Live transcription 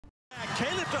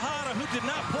Caleb Texada, who did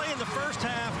not play in the first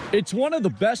half. It's one of the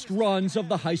best runs of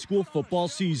the high school football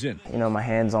season. You know, my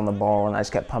hands on the ball, and I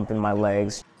just kept pumping my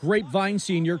legs. Grapevine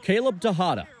senior Caleb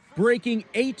Texada breaking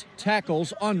 8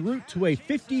 tackles en route to a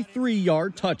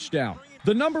 53-yard touchdown.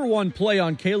 The #1 play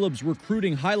on Caleb's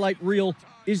recruiting highlight reel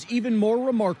is even more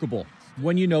remarkable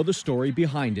when you know the story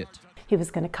behind it. He was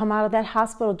going to come out of that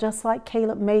hospital just like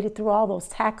Caleb made it through all those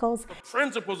tackles. The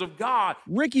principles of God.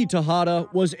 Ricky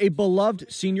Texada was a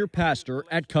beloved senior pastor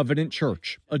at Covenant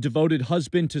Church, a devoted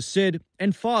husband to Sid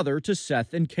and father to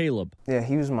Seth and Caleb. Yeah,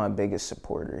 he was my biggest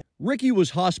supporter. Ricky was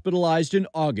hospitalized in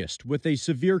August with a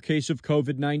severe case of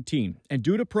COVID-19, and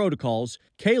due to protocols,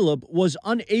 Caleb was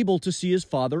unable to see his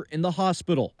father in the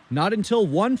hospital. Not until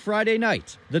one Friday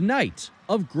night, the night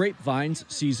of Grapevine's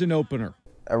season opener.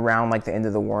 Around like the end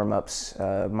of the warm-ups,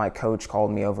 my coach called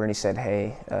me over and he said,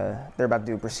 hey, they're about to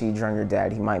do a procedure on your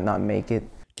dad. He might not make it.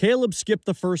 Caleb skipped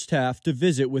the first half to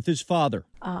visit with his father.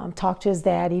 Talked to his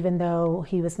dad, even though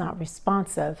he was not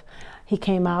responsive. He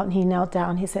came out and he knelt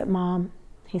down. He said, Mom,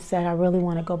 he said, I really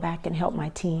want to go back and help my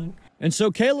team. And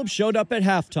so Caleb showed up at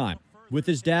halftime with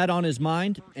his dad on his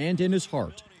mind and in his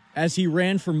heart as he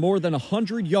ran for more than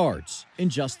 100 yards in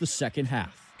just the second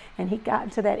half. And he got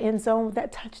into that end zone with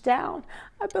that touchdown.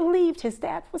 I believed his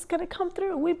dad was going to come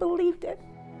through. We believed it.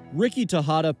 Ricky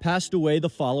Texada passed away the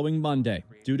following Monday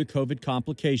due to COVID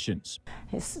complications.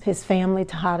 His family,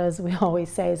 Texada, as we always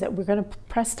say, is that we're going to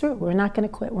press through. We're not going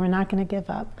to quit. We're not going to give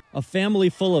up. A family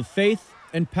full of faith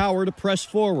and power to press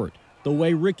forward the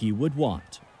way Ricky would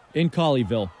want. In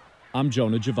Colleyville, I'm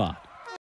Jonah Javad.